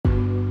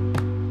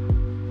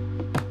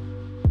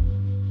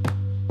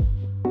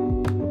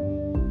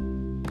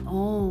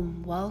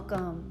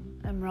Welcome.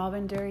 I'm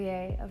Robin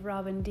Duryea of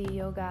Robin D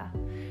Yoga,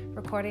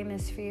 recording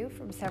this for you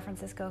from San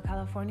Francisco,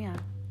 California.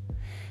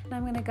 And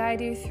I'm going to guide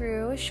you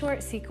through a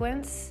short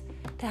sequence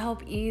to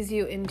help ease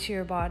you into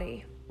your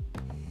body.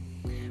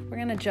 We're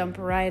going to jump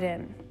right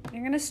in.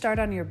 You're going to start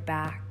on your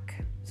back.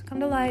 So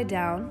come to lie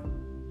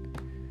down.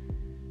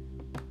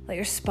 Let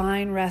your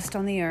spine rest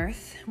on the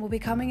earth. We'll be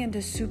coming into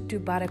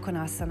Supta Baddha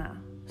Konasana.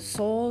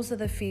 Soles of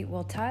the feet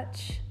will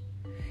touch.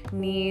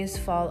 Knees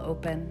fall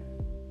open.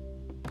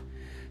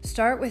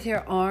 Start with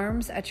your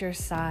arms at your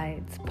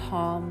sides,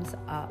 palms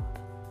up.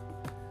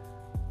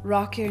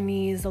 Rock your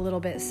knees a little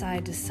bit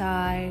side to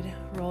side.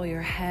 Roll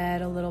your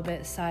head a little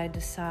bit side to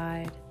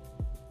side.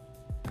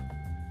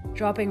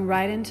 Dropping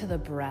right into the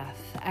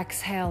breath.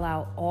 Exhale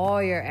out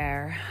all your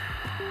air.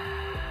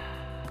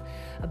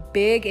 A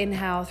big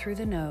inhale through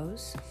the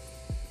nose.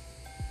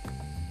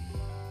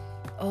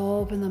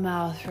 Open the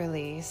mouth,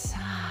 release.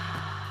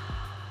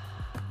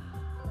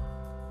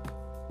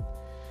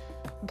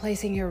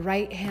 Placing your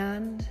right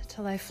hand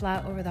to lie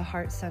flat over the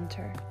heart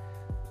center.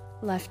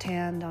 Left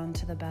hand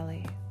onto the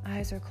belly.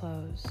 Eyes are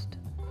closed.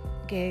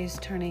 Gaze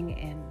turning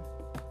in.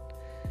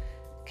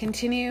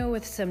 Continue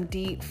with some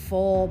deep,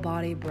 full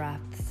body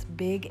breaths.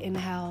 Big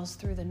inhales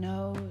through the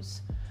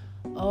nose.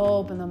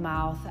 Open the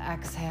mouth.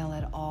 Exhale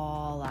it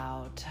all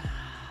out.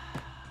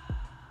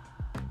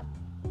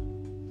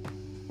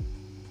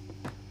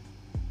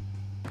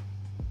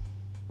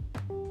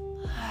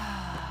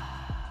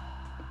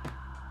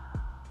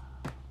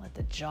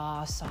 The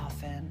jaw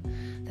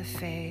soften, the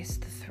face,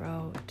 the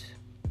throat.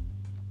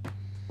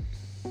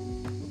 A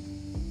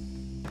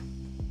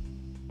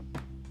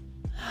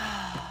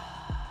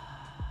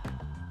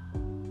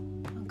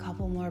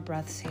couple more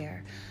breaths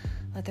here.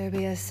 Let there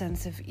be a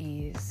sense of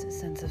ease, a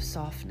sense of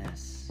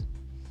softness.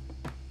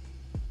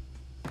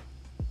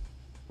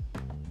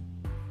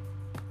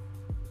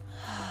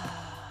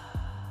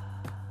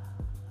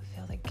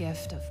 Feel the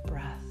gift of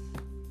breath.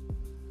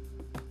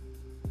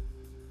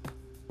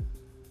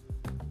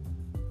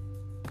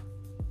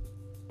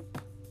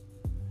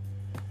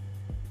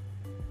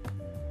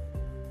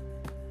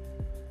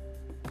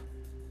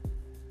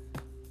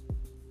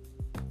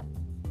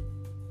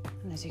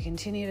 As you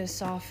continue to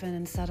soften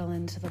and settle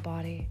into the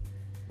body,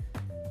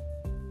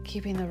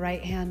 keeping the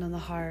right hand on the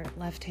heart,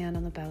 left hand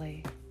on the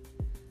belly,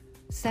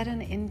 set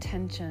an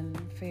intention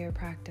for your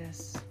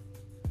practice.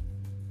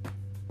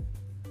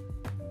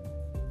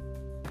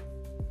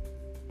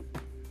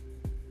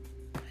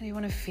 How do you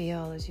want to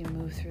feel as you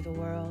move through the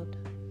world?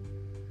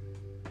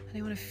 How do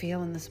you want to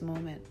feel in this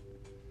moment?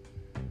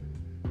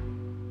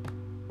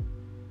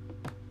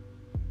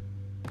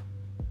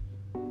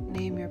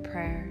 Name your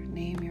prayer,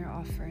 name your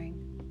offering.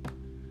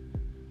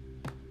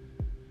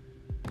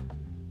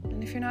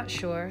 And if you're not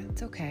sure,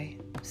 it's okay.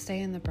 Stay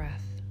in the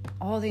breath.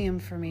 All the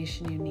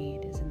information you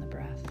need is in the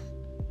breath.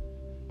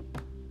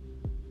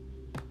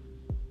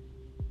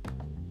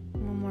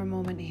 One more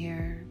moment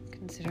here,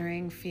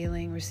 considering,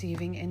 feeling,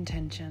 receiving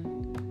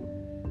intention.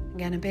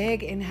 Again, a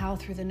big inhale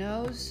through the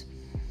nose.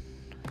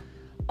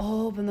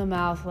 Open the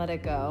mouth, let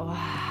it go.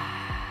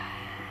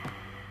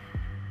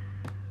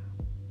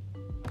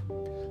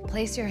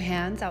 Place your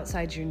hands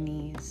outside your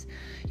knees.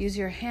 Use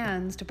your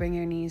hands to bring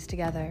your knees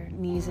together,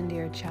 knees into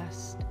your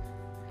chest.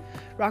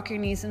 Rock your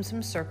knees in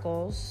some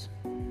circles,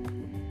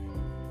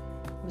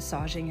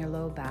 massaging your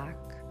low back.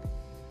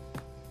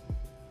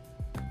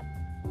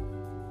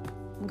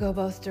 Go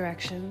both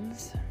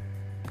directions.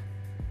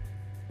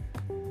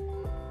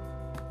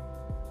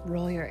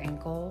 Roll your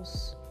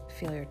ankles,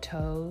 feel your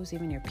toes,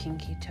 even your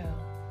pinky toe.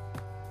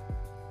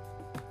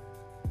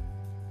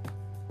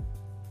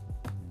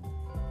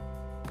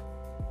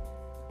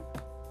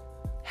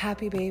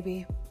 Happy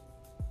baby.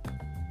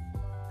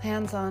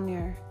 Hands on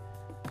your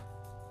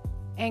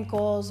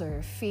ankles or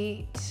your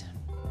feet,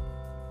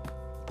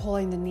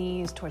 pulling the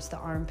knees towards the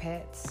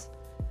armpits.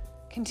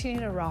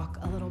 Continue to rock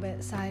a little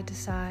bit side to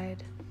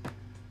side.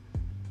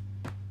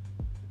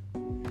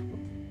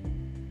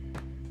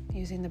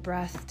 Using the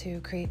breath to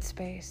create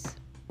space.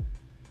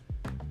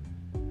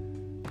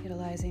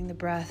 Utilizing the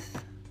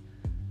breath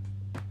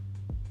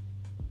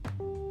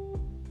to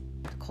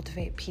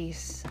cultivate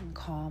peace and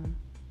calm.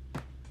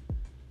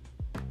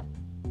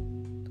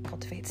 To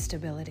cultivate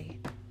stability.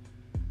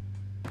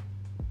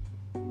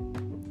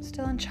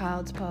 Still in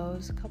child's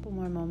pose, a couple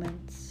more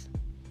moments.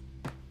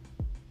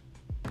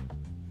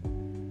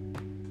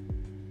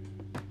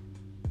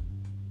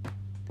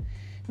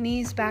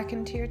 Knees back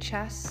into your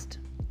chest.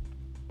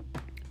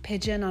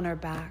 Pigeon on our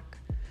back.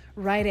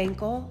 Right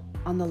ankle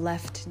on the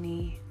left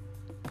knee.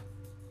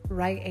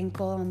 Right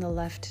ankle on the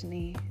left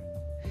knee.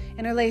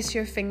 Interlace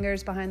your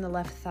fingers behind the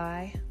left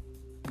thigh.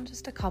 And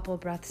just a couple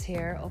breaths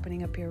here,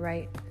 opening up your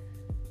right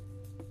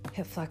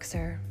hip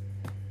flexor.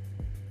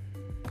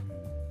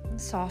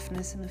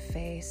 Softness in the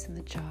face and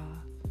the jaw.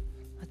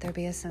 Let there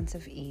be a sense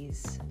of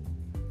ease.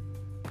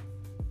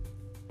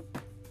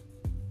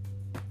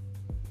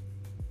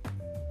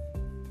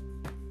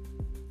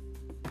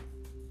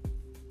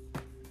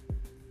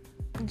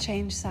 And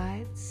change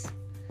sides.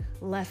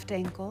 Left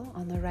ankle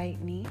on the right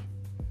knee.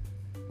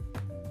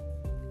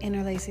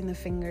 Interlacing the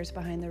fingers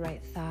behind the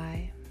right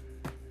thigh.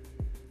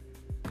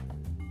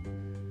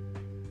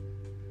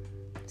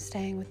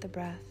 Staying with the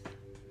breath.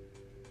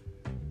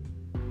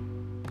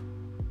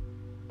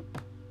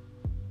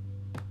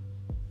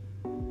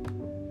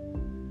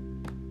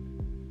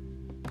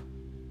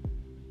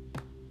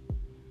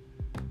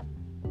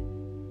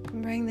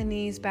 Bring the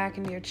knees back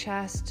into your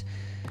chest.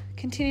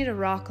 Continue to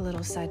rock a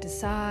little side to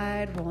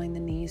side, rolling the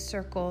knees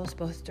circles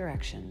both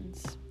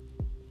directions.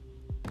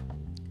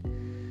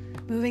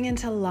 Moving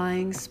into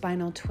lying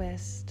spinal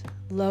twist,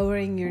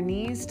 lowering your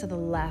knees to the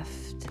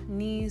left.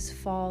 Knees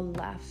fall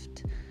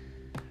left.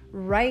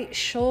 Right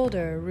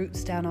shoulder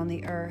roots down on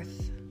the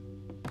earth.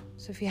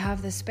 So if you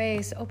have the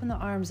space, open the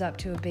arms up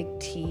to a big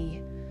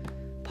T,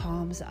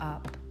 palms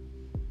up.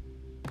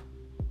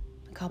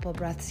 A couple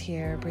breaths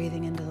here,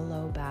 breathing into the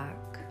low back.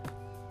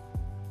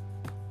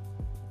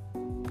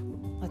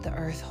 Let the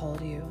earth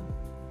hold you.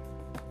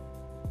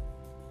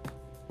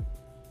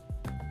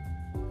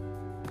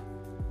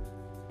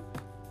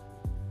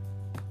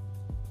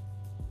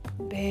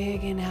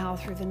 Big inhale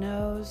through the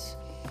nose.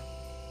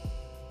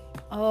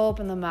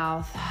 Open the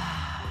mouth.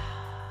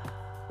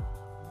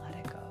 Let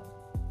it go.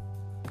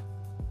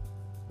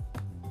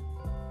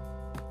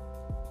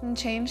 And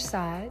change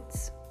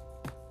sides.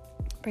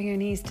 Bring your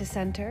knees to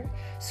center.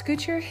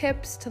 Scoot your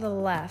hips to the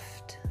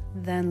left,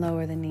 then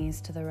lower the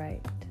knees to the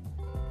right.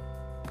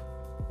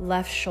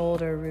 Left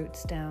shoulder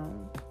roots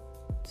down.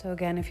 So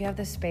again, if you have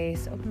the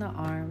space, open the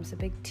arms, a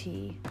big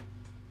T.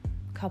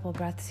 A couple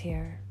breaths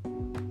here.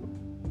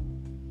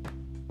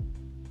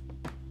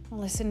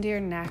 Listen to your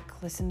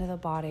neck, listen to the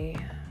body.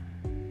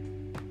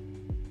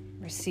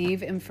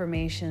 Receive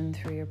information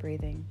through your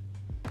breathing.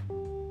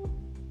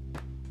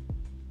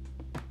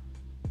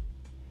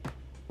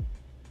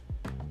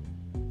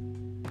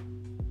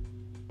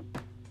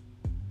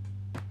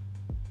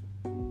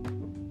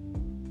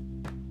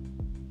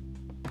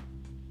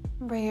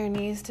 Bring your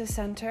knees to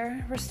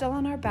center. We're still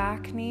on our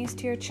back, knees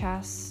to your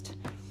chest.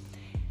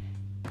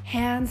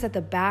 Hands at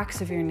the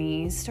backs of your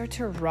knees. Start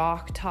to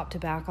rock top to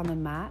back on the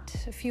mat.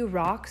 A few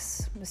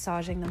rocks,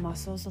 massaging the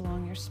muscles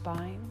along your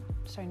spine.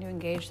 Starting to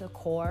engage the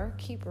core.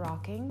 Keep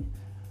rocking.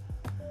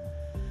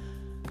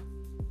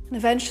 And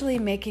eventually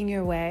making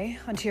your way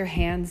onto your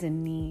hands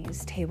and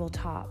knees,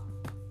 tabletop.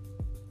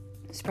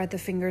 Spread the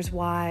fingers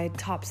wide,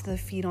 tops of the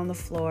feet on the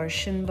floor,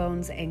 shin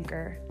bones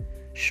anchor.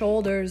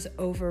 Shoulders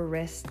over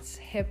wrists,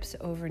 hips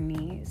over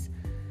knees.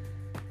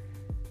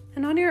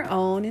 And on your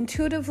own,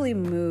 intuitively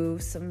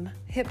move some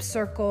hip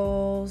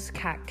circles,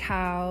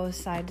 cat-cow,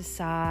 side to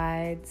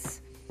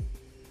sides.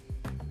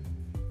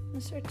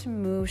 And start to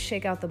move,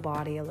 shake out the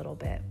body a little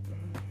bit.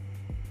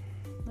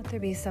 Let there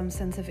be some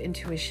sense of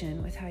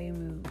intuition with how you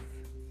move.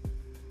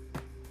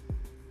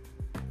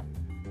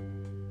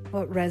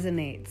 What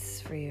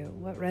resonates for you?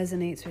 What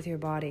resonates with your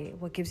body?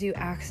 What gives you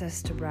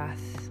access to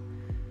breath?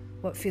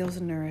 What feels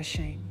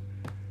nourishing?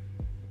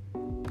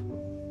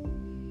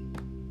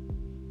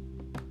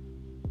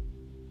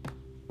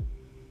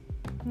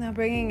 Now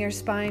bringing your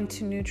spine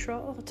to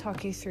neutral, I'll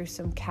talk you through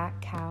some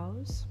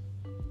cat-cows.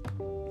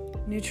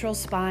 Neutral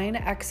spine,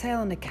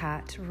 exhale into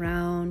cat,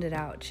 round it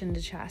out, chin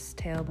to chest,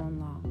 tailbone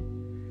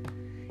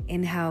long.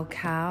 Inhale,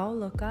 cow,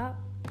 look up.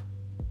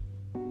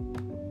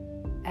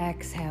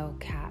 Exhale,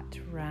 cat,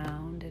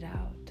 round it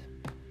out.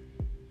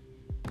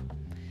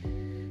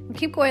 And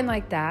keep going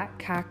like that,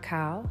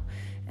 cat-cow,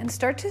 and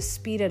start to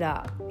speed it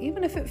up.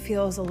 Even if it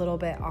feels a little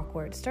bit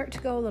awkward, start to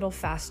go a little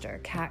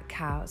faster.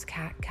 Cat-cows,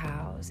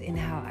 cat-cows.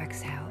 Inhale,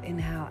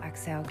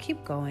 exhale.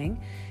 Keep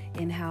going.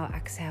 Inhale,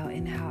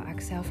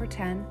 exhale for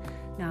 10,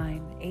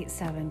 9, 8,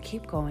 7.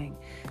 Keep going.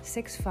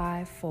 6,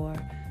 5, 4,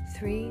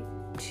 3,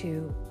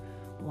 2,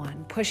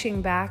 1.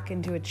 Pushing back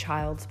into a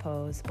child's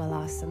pose,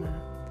 Balasana.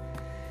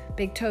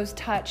 Big toes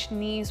touch,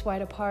 knees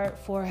wide apart,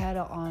 forehead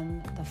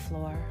on the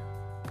floor.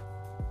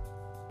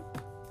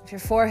 If your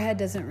forehead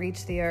doesn't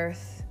reach the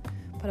earth,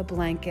 put a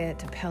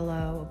blanket, a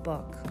pillow, a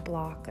book, a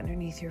block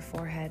underneath your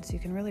forehead so you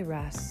can really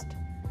rest.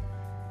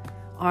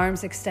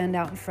 Arms extend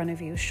out in front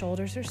of you,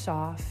 shoulders are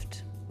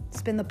soft.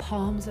 Spin the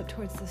palms up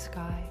towards the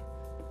sky,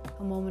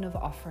 a moment of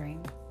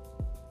offering,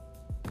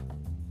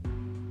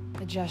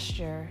 a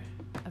gesture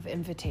of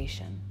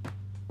invitation.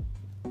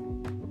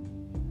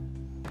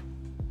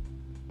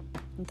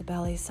 Let the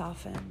belly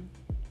soften.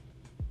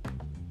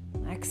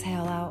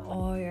 Exhale out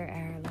all your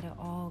air, let it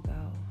all go.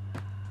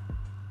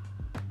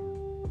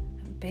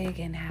 Big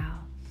inhale.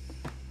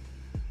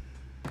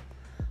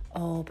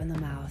 Open the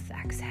mouth,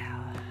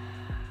 exhale.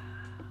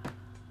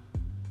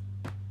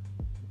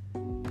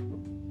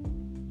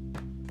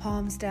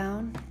 Palms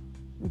down,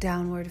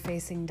 downward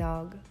facing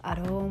dog.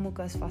 Adho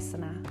Mukha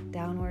Svanasana,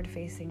 downward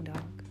facing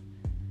dog.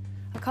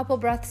 A couple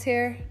breaths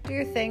here. Do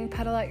your thing,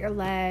 pedal out your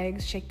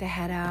legs, shake the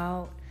head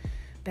out,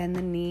 bend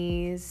the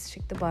knees,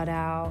 shake the butt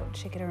out,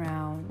 shake it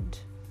around.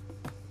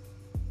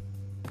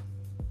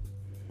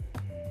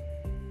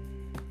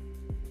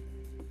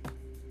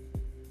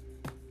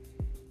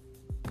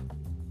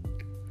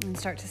 And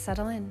start to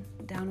settle in,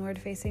 downward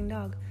facing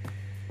dog.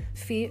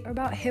 Feet are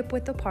about hip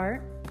width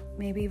apart.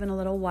 maybe even a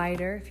little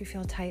wider if you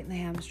feel tight in the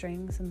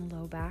hamstrings and the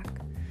low back.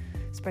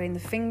 Spreading the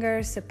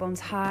fingers, sit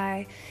bones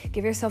high.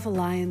 Give yourself a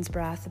lion's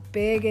breath. A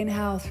big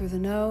inhale through the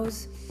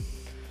nose.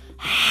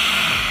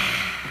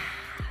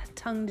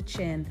 Tongue to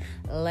chin.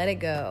 Let it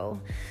go.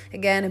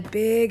 Again, a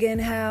big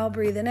inhale,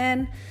 breathing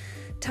in.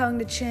 Tongue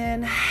to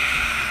chin.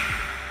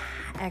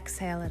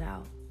 Exhale it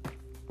out.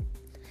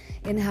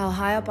 Inhale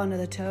high up onto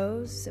the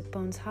toes. Sit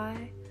bones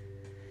high.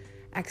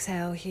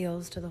 Exhale,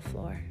 heels to the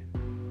floor.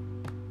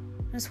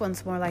 Just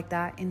once more like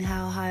that.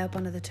 Inhale high up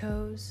onto the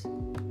toes.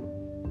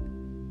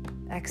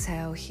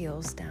 Exhale,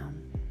 heels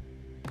down.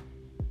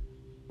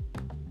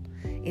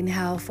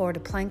 Inhale forward to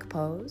plank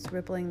pose,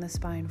 rippling the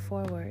spine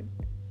forward.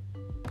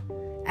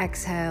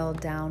 Exhale,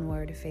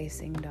 downward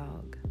facing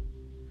dog.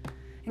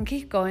 And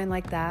keep going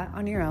like that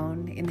on your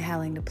own.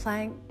 Inhaling to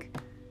plank.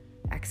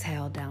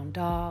 Exhale, down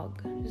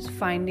dog. Just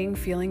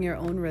feeling your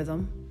own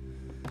rhythm.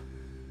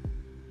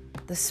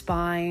 The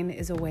spine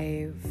is a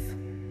wave.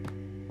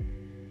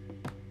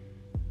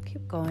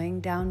 Keep going.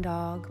 Down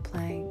dog,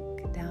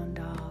 plank, down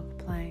dog,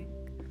 plank.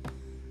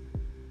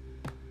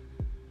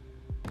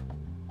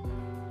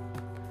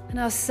 And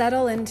now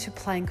settle into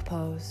plank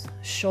pose.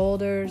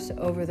 Shoulders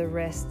over the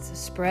wrists.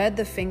 Spread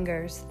the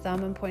fingers,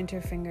 thumb and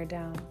pointer finger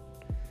down.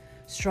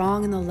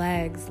 Strong in the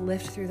legs,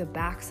 lift through the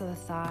backs of the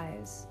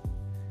thighs.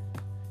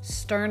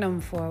 Sternum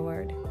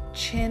forward,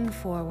 chin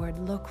forward,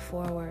 look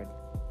forward.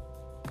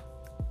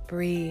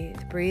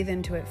 Breathe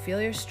into it.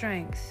 Feel your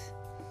strength.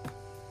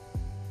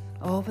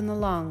 Open the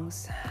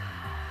lungs.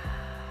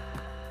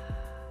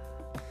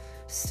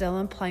 Still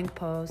in plank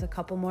pose, a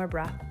couple more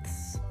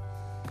breaths.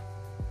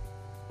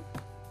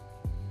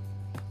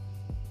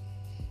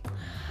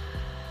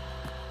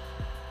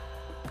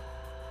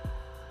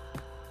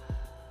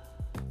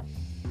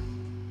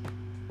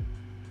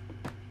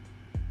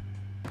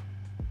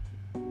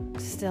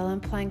 Still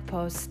in plank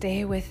pose,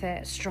 stay with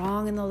it,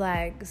 strong in the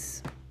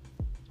legs.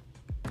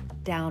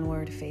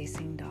 Downward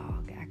facing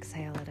dog,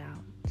 exhale it out.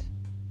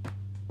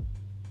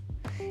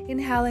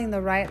 Inhaling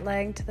the right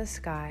leg to the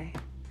sky.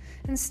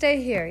 And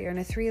stay here, you're in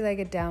a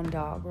 3-legged down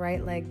dog,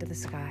 right leg to the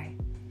sky.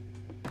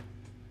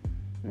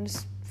 And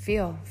just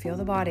feel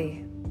the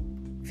body.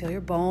 Feel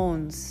your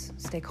bones,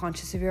 stay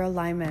conscious of your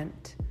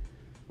alignment.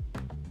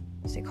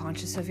 Stay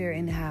conscious of your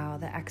inhale,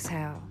 the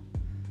exhale.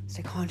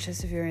 Stay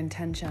conscious of your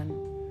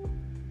intention.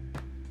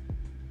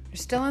 You're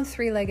still in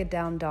 3-legged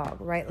down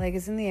dog. Right leg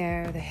is in the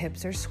air, the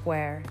hips are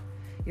square.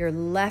 Your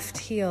left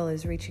heel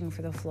is reaching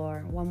for the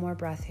floor. One more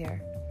breath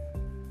here.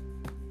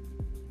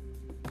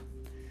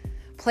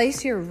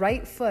 Place your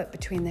right foot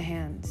between the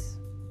hands.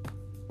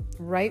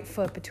 Right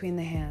foot between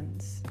the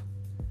hands.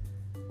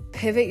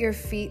 Pivot your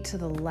feet to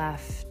the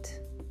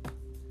left.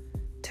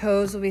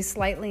 Toes will be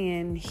slightly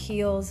in,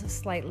 heels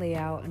slightly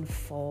out, and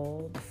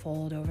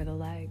fold over the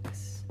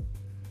legs.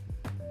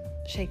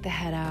 Shake the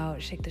head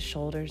out, shake the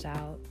shoulders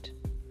out.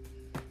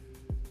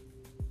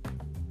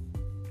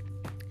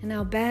 And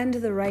now bend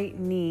the right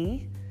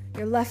knee.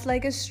 Your left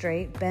leg is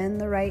straight. Bend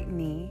the right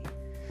knee.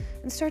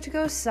 And start to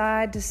go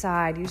side to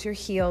side. Use your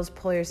heels,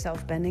 pull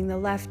yourself, bending the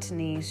left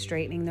knee,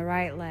 straightening the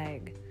right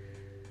leg.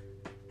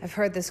 I've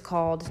heard this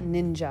called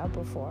ninja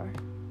before.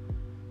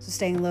 So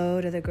staying low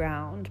to the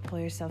ground. Pull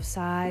yourself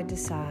side to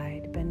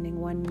side,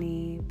 bending one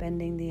knee,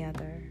 bending the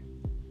other.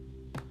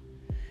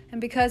 And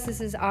because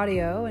this is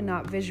audio and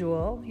not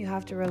visual, you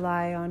have to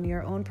rely on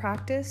your own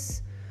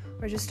practice.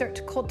 Or just start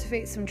to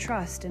cultivate some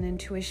trust and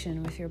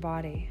intuition with your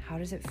body. How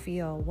does it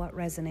feel? What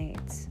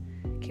resonates?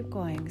 Keep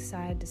going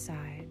side to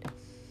side.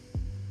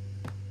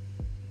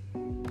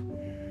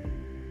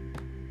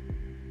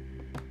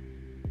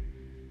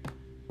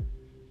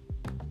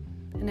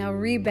 And now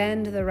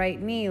rebend the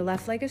right knee,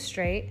 left leg is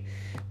straight.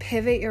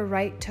 Pivot your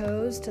right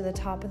toes to the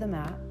top of the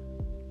mat.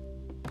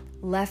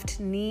 Left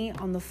knee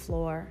on the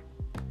floor.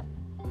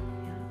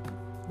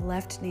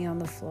 Left knee on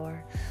the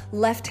floor.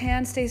 Left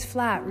hand stays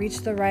flat. Reach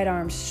the right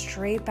arm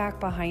straight back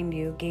behind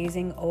you,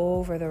 gazing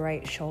over the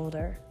right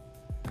shoulder.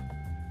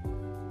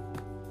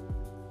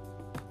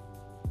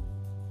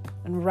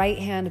 And right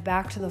hand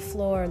back to the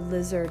floor,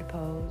 lizard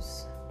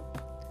pose.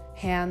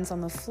 Hands on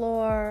the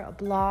floor, a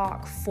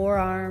block,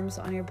 forearms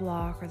on your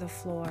block or the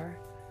floor,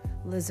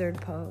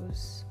 lizard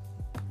pose.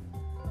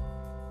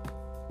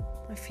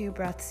 A few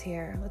breaths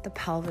here. Let the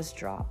pelvis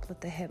drop,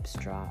 let the hips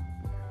drop.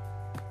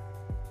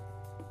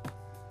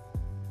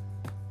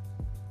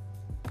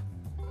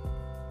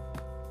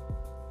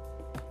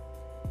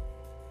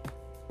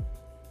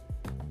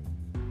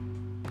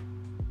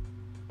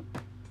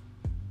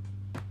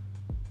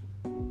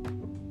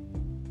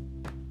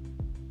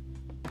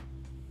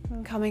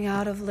 Coming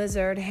out of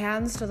lizard,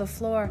 hands to the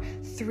floor,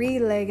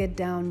 3-legged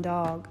down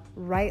dog,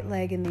 right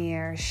leg in the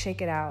air,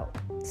 shake it out.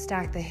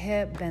 Stack the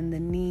hip, bend the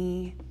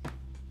knee.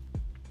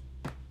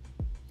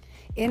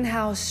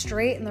 Inhale,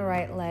 straighten the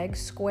right leg,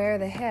 square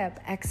the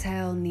hip.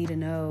 Exhale, knee to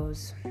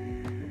nose.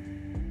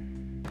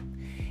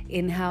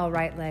 Inhale,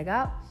 right leg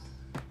up.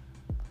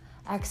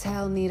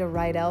 Exhale, knee to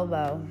right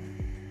elbow.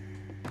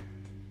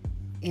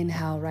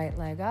 Inhale, right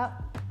leg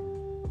up.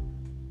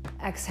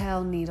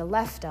 Exhale, knee to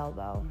left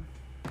elbow.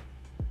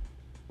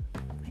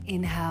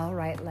 Inhale,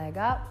 right leg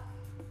up.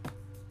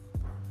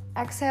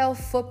 Exhale,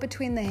 foot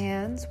between the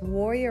hands,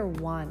 warrior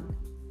one.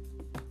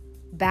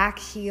 Back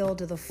heel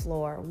to the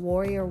floor,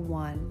 warrior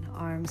one,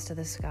 arms to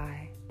the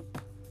sky.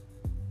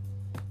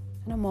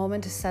 And a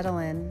moment to settle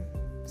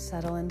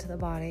into the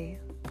body.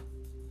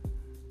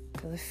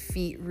 Feel the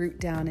feet root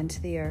down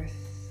into the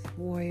earth,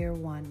 warrior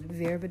one,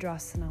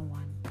 Virabhadrasana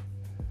one.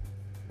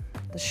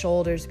 The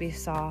shoulders be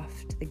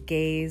soft, the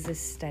gaze is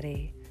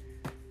steady.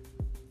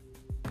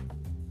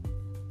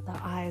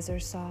 The eyes are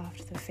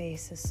soft, the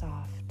face is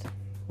soft,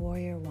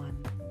 warrior one.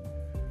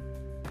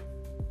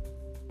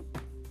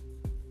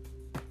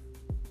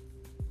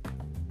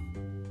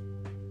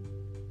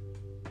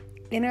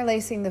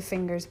 Interlacing the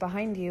fingers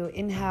behind you,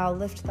 inhale,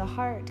 lift the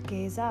heart,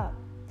 gaze up.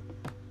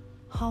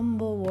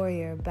 Humble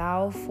warrior,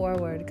 bow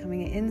forward,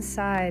 coming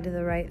inside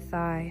the right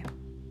thigh.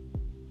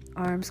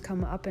 Arms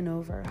come up and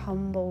over,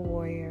 humble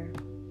warrior.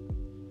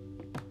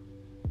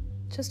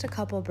 Just a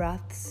couple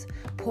breaths.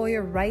 Pull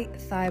your right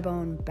thigh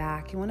bone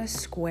back. You want a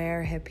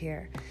square hip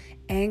here.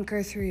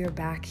 Anchor through your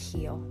back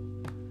heel.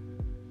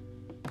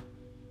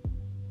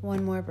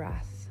 One more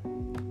breath.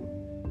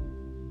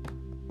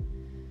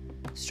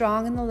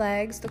 Strong in the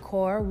legs, the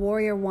core,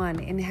 warrior one,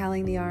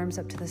 inhaling the arms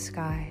up to the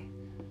sky.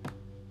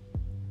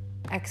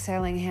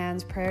 Exhaling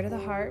hands, prayer to the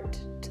heart,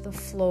 to the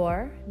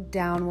floor,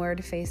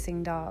 downward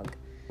facing dog.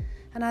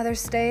 And either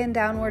stay in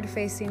downward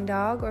facing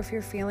dog, or if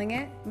you're feeling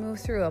it, move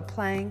through a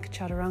plank,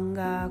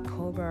 chaturanga,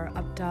 cobra,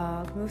 up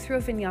dog. Move through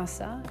a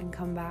vinyasa and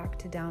come back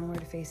to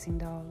downward facing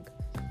dog.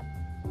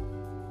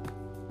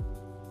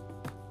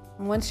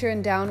 And once you're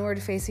in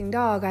downward facing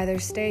dog, either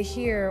stay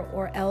here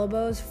or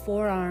elbows,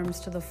 forearms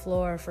to the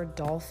floor for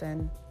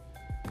dolphin.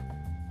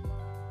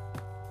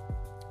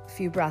 A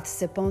few breaths,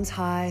 sit bones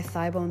high,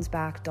 thigh bones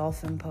back,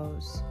 dolphin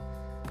pose.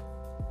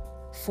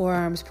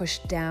 Forearms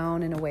pushed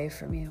down and away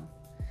from you.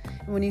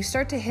 And when you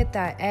start to hit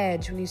that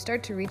edge, when you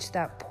start to reach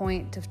that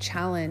point of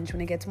challenge,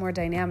 when it gets more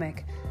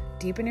dynamic,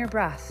 deepen your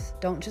breath.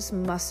 Don't just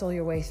muscle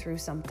your way through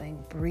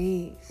something.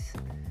 Breathe.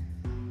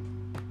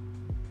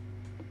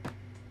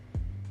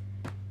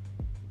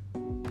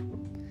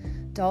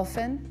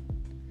 Dolphin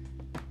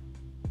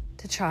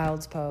to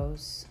child's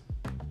pose.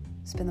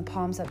 Spin the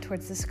palms up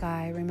towards the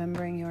sky,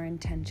 remembering your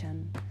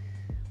intention.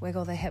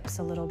 Wiggle the hips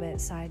a little bit,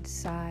 side to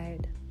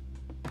side.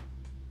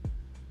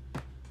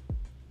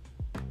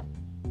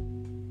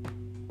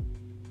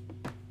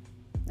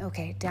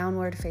 Okay,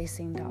 downward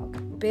facing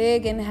dog.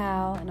 Big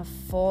inhale and a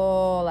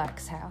full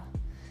exhale.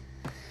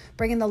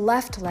 Bringing the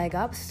left leg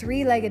up,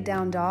 three-legged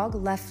down dog,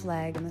 left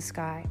leg in the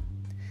sky.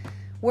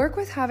 Work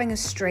with having a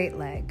straight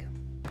leg.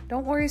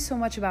 Don't worry so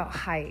much about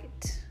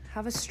height.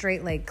 Have a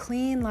straight leg,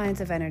 clean lines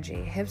of energy.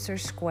 Hips are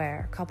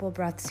square. Couple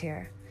breaths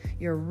here.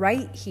 Your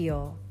right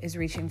heel is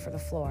reaching for the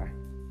floor.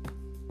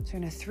 So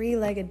in a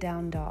three-legged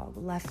down dog,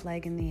 left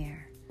leg in the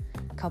air.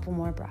 Couple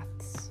more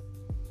breaths.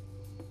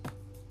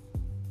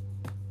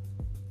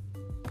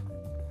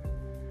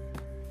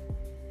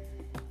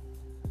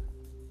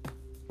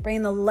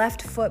 Bring the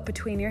left foot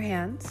between your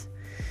hands.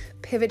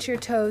 Pivot your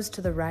toes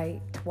to the right.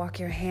 Walk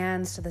your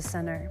hands to the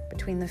center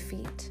between the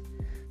feet.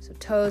 So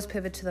toes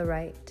pivot to the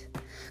right.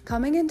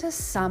 Coming into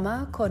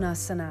Sama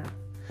Konasana.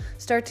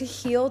 Start to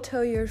heel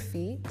toe your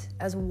feet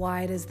as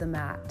wide as the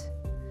mat.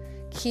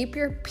 Keep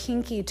your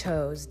pinky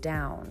toes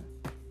down.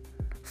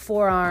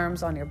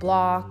 Forearms on your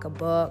block, a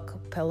book, a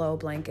pillow,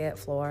 blanket,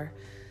 floor.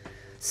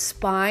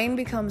 Spine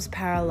becomes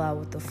parallel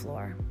with the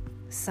floor.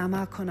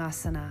 Sama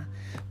Konasana.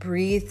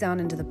 Breathe down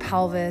into the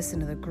pelvis,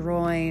 into the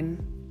groin.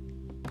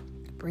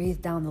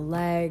 Breathe down the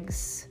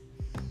legs.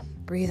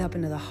 Breathe up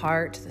into the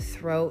heart, the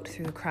throat,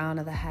 through the crown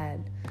of the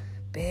head.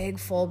 Big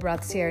full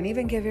breaths here, and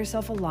even give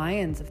yourself a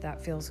lion's if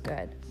that feels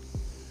good.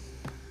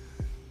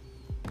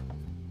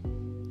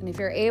 And if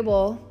you're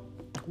able,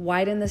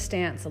 widen the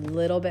stance a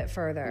little bit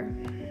further.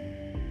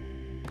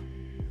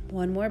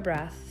 One more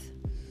breath.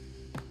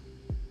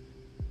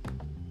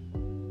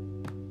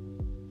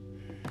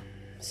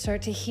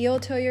 Start to heel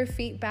toe your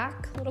feet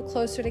back a little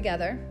closer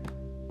together.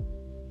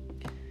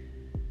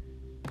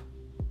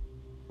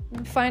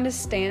 And find a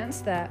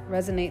stance that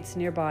resonates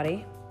in your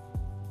body.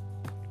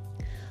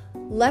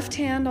 Left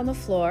hand on the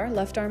floor,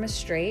 left arm is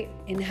straight.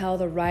 Inhale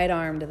the right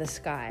arm to the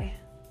sky.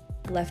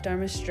 Left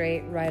arm is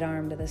straight, right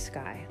arm to the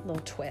sky. A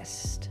little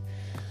twist.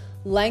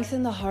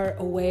 Lengthen the heart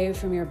away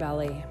from your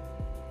belly.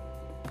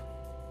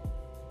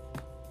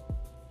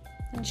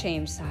 And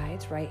change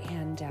sides, right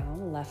hand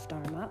down, left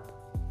arm up.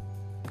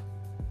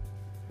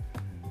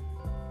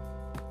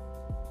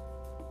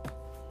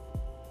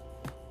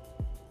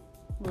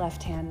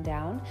 Left hand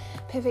down.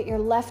 Pivot your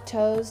left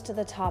toes to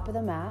the top of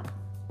the mat.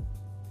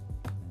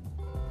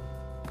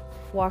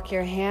 Walk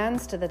your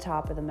hands to the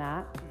top of the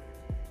mat.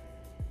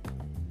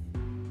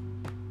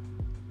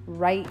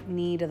 Right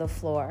knee to the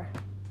floor.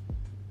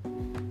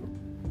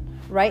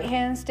 Right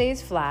hand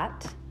stays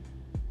flat.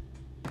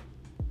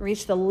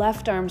 Reach the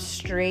left arm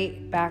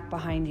straight back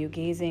behind you,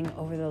 gazing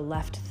over the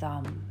left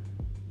thumb.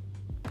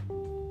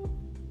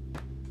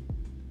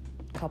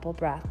 Couple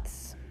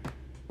breaths.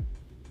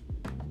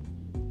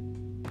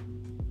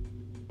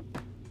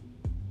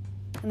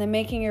 And then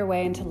making your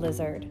way into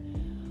lizard.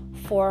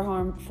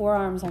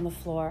 Forearms on the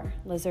floor,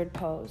 lizard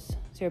pose.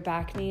 So your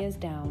back knee is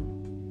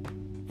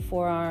down.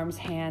 Forearms,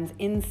 hands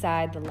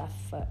inside the left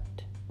foot.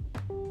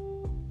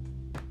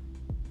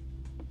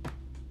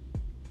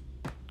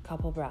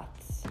 Couple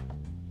breaths.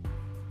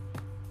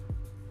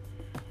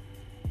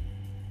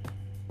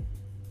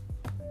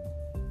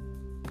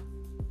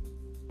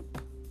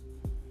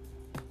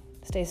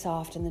 Stay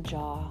soft in the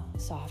jaw,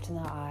 soft in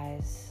the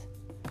eyes.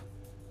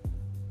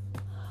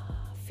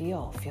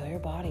 Feel your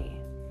body.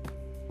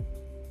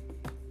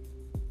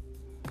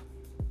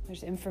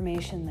 There's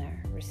information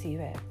there. Receive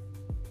it.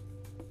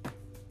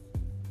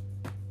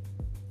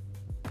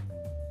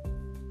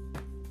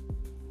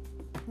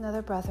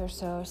 Another breath or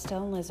so,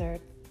 still in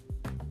lizard.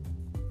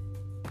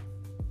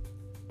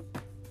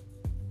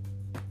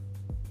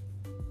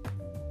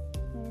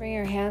 Bring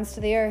your hands to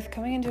the earth,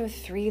 coming into a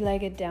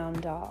 3-legged down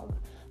dog.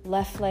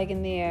 Left leg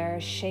in the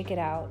air, shake it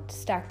out,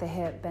 stack the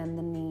hip, bend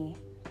the knee.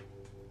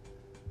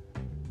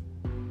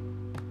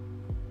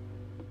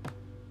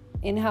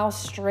 Inhale,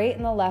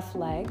 straighten the left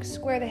leg,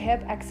 square the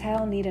hip,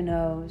 exhale, knee to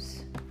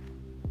nose.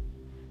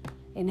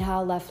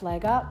 Inhale, left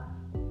leg up,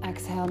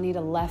 exhale, knee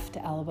to left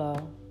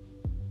elbow.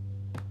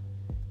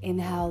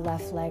 Inhale,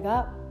 left leg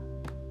up,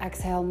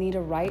 exhale, knee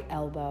to right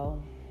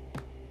elbow.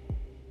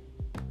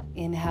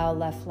 Inhale,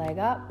 left leg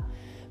up,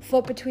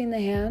 foot between the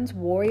hands,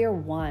 warrior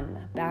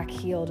 1, back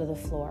heel to the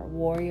floor.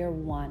 Warrior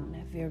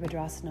 1,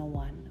 Virabhadrasana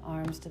 1,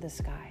 arms to the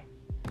sky.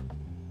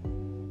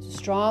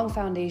 Strong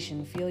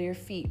foundation. Feel your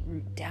feet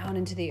root down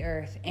into the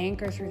earth.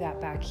 Anchor through that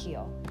back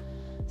heel.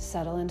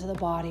 Settle into the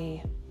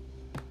body.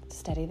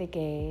 Steady the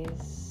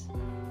gaze.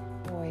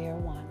 Warrior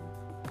 1.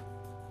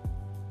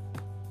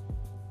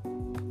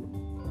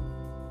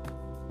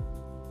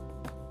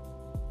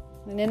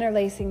 And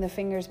interlacing the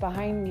fingers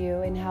behind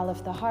you, inhale,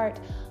 lift the heart.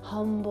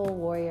 Humble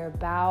warrior.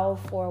 Bow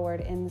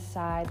forward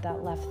inside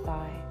that left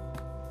thigh.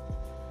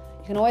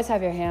 You can always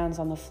have your hands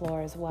on the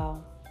floor as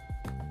well.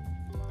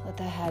 Let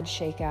the head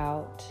shake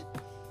out.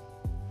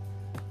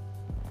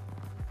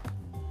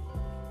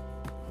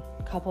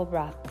 Couple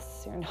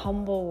breaths. You're in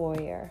humble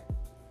warrior.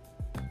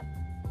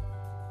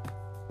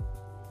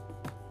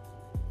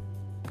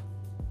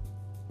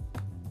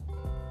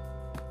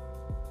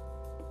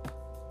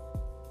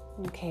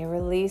 Okay,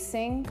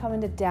 releasing. Come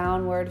into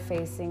downward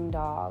facing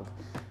dog.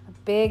 A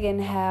big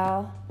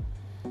inhale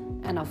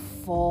and a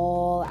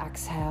full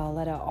exhale.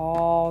 Let it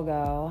all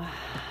go.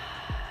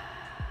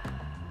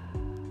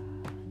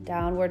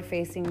 Downward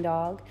facing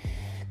dog.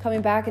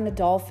 Coming back into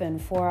dolphin,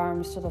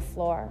 forearms to the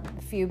floor.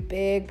 A few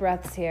big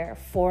breaths here,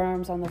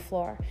 forearms on the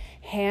floor.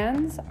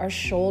 Hands are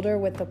shoulder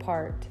width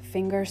apart,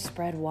 fingers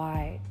spread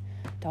wide.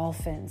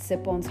 Dolphin,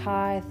 sit bones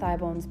high, thigh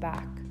bones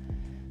back.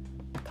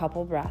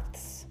 Couple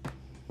breaths.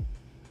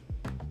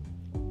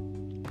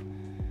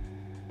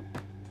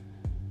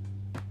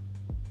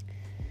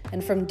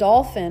 And from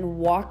dolphin,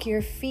 walk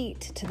your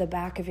feet to the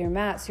back of your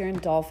mat so you're in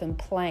dolphin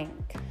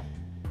plank.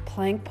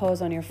 Plank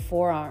pose on your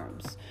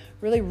forearms.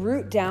 Really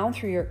root down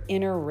through your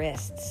inner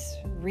wrists.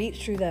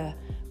 Reach through the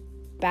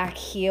back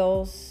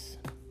heels.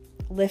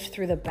 Lift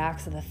through the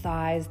backs of the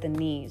thighs, the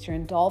knees. You're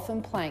in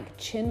dolphin plank.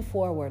 Chin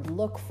forward.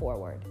 Look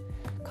forward.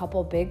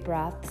 Couple big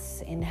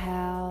breaths.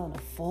 Inhale and a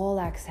full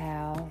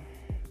exhale.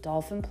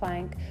 Dolphin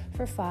plank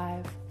for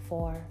 5,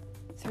 4,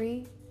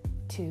 3,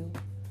 2,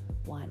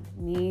 1.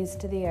 Knees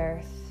to the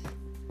earth.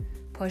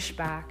 Push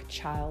back.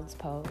 Child's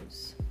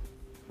pose.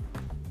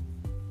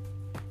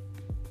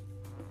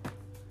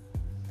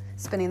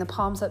 Spinning the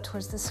palms up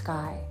towards the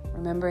sky,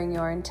 remembering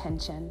your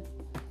intention.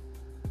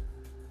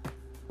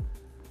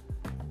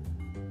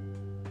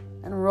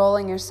 And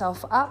rolling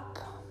yourself up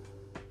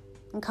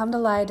and come to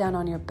lie down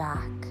on your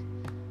back.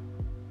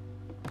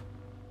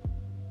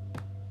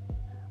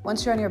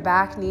 Once you're on your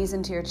back, knees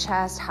into your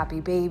chest,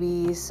 happy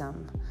baby,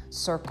 some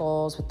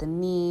circles with the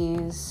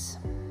knees.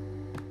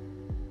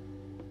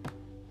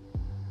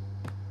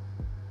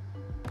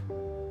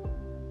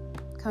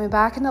 Coming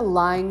back into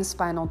lying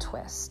spinal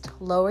twist.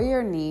 Lower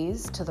your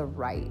knees to the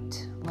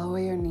right. Lower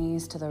your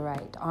knees to the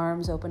right.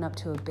 Arms open up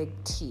to a big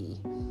T.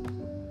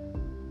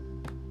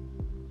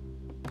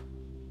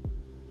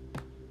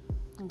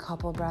 A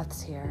couple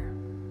breaths here.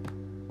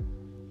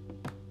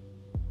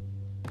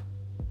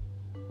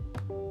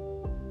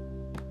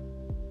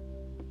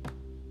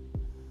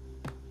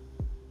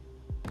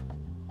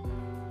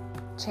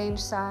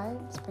 Change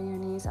sides. Bring your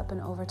knees up and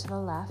over to the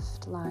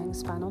left. Lying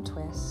spinal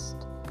twist.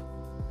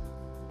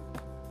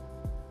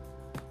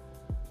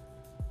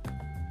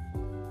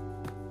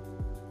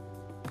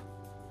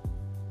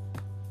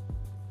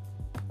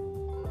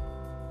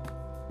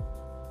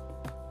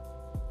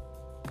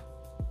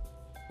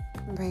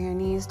 Bring your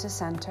knees to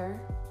center.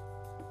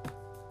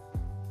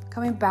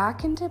 Coming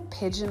back into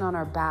pigeon on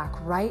our back.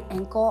 Right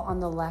ankle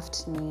on the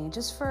left knee,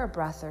 just for a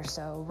breath or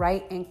so.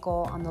 Right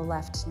ankle on the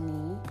left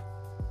knee.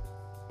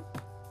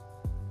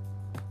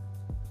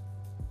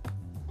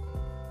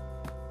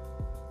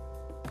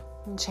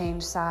 And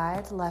change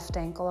sides. Left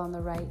ankle on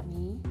the right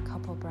knee.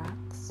 Couple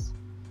breaths.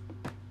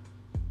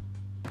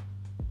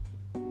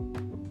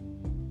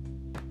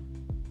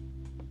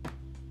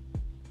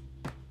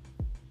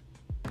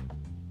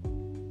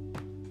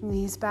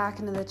 Knees back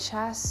into the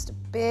chest.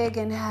 Big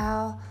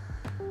inhale.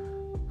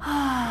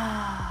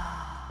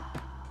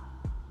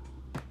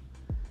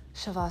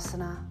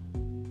 Shavasana.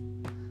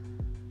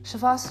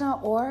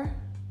 Shavasana, or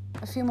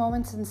a few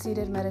moments in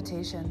seated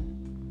meditation.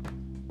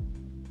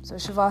 So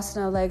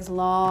Shavasana, legs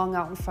long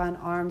out in front,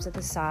 arms at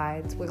the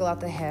sides, wiggle out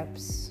the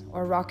hips,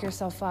 or rock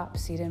yourself up,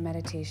 seated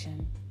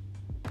meditation.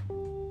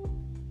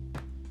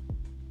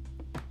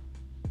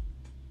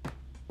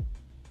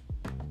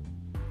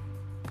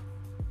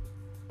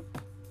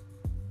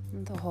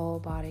 And the whole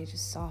body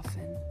just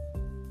soften.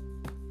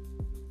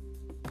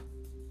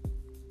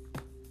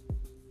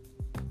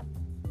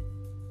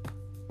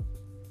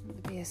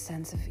 There'll be a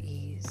sense of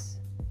ease.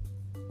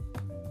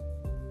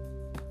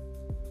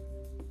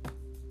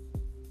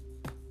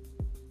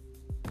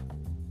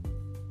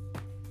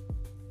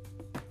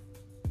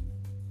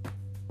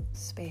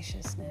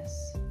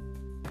 Spaciousness.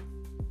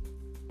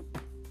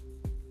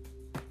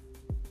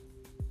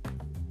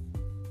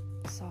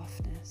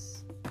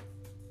 Softness.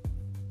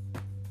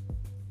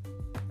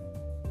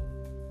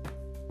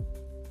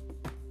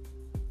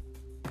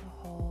 The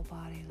whole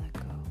body let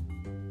go.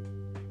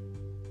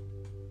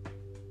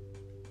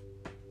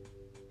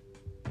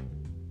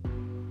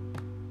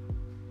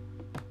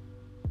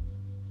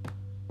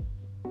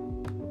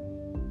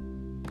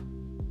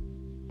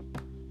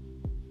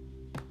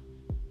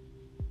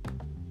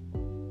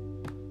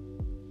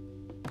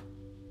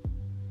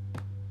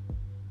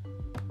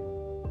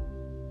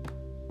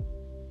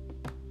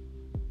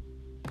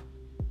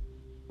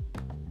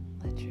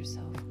 Let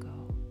yourself go.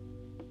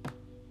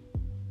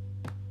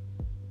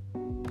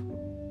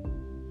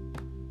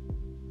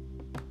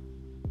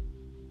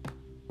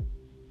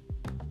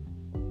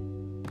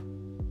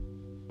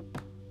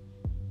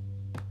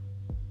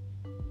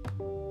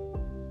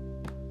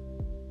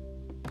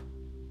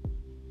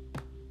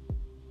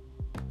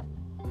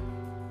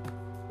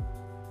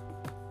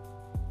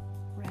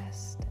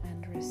 Rest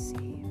and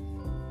receive.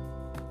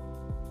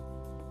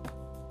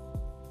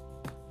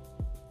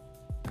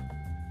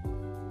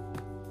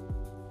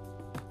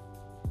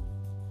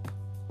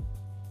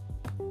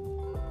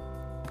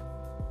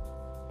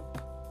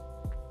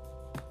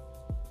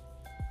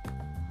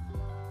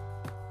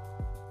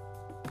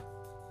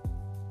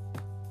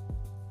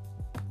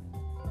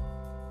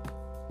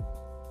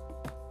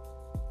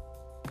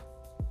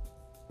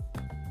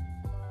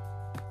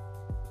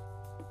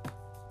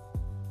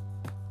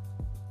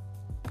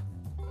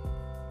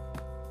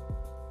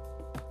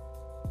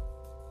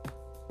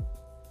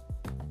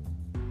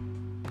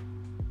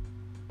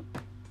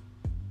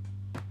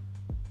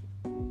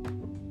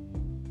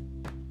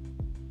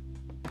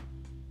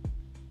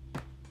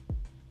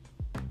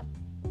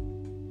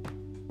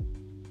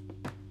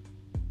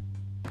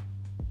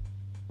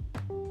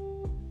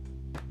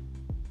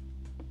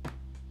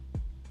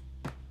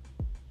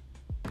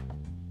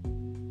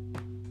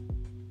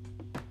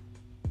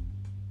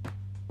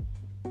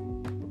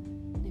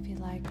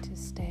 To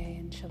stay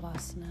in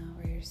Shavasana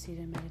or your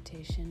seated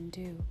meditation,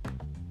 do.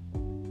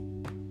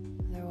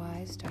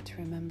 Otherwise, start to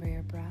remember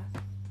your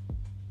breath.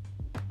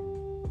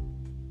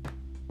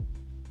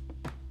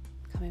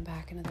 Coming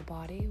back into the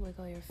body,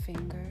 wiggle your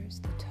fingers,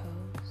 the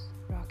toes,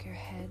 rock your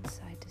head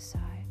side to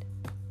side.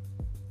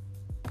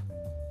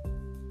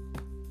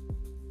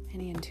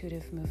 Any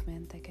intuitive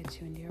movement that gets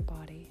you into your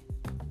body.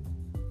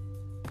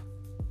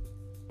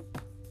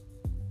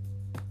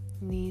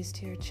 Knees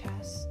to your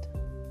chest.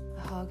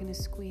 A hug and a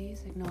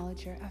squeeze,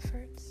 acknowledge your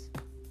efforts.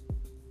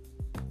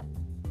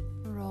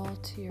 Roll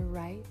to your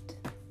right,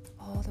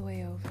 all the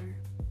way over,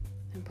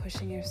 and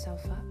pushing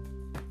yourself up.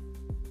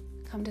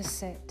 Come to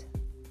sit.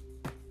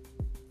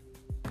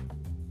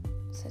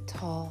 Sit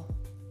tall,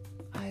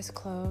 eyes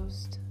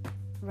closed,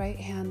 right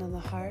hand on the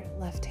heart,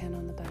 left hand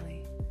on the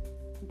belly.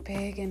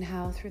 Big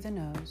inhale through the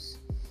nose.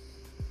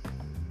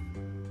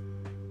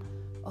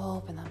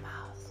 Open the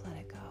mouth, let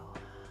it go.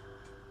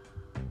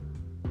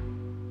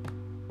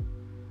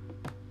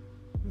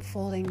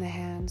 Folding the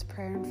hands,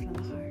 prayer in front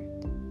of the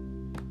heart,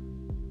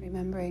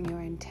 remembering your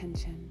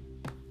intention.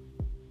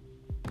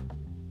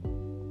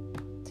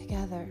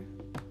 Together,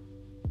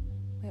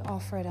 we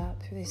offer it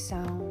up through the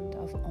sound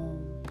of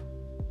Om,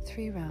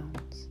 3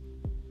 rounds.